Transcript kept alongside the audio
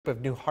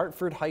Of New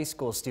Hartford High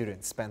School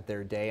students spent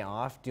their day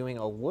off doing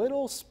a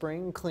little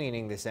spring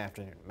cleaning this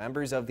afternoon.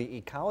 Members of the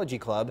Ecology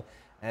Club,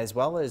 as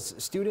well as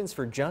Students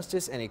for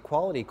Justice and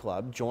Equality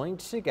Club,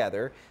 joined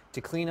together to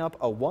clean up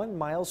a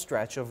 1-mile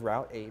stretch of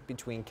Route 8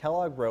 between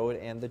Kellogg Road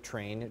and the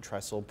train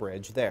trestle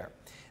bridge there.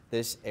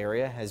 This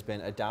area has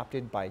been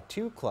adopted by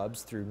 2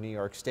 clubs through New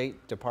York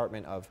State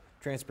Department of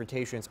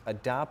Transportation's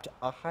Adopt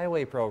a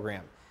Highway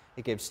program.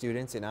 It gives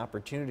students an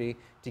opportunity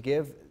to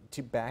give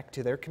back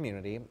to their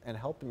community and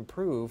help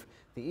improve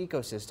the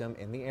ecosystem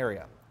in the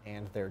area.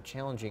 And they're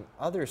challenging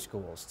other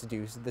schools to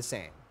do the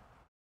same.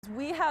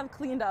 We have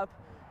cleaned up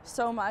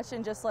so much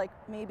in just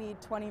maybe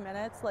 20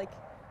 minutes.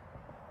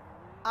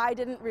 I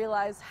didn't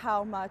realize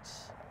how much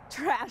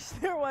trash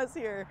there was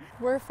here.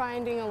 We're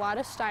finding a lot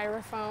of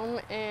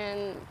styrofoam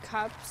and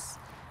cups,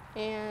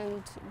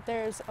 and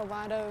there's a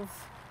lot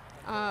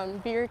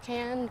of beer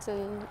cans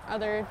and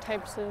other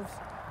types of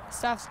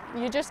stuff.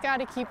 You just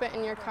got to keep it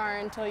in your car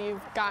until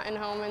you've gotten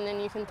home, and then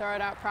you can throw it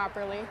out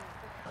properly.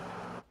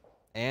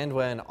 And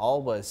when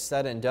all was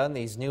said and done,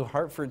 these New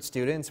Hartford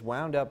students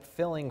wound up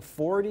filling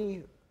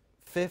 40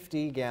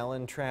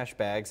 50-gallon trash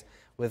bags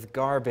with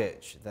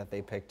garbage that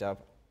they picked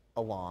up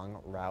along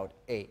Route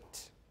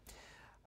 8.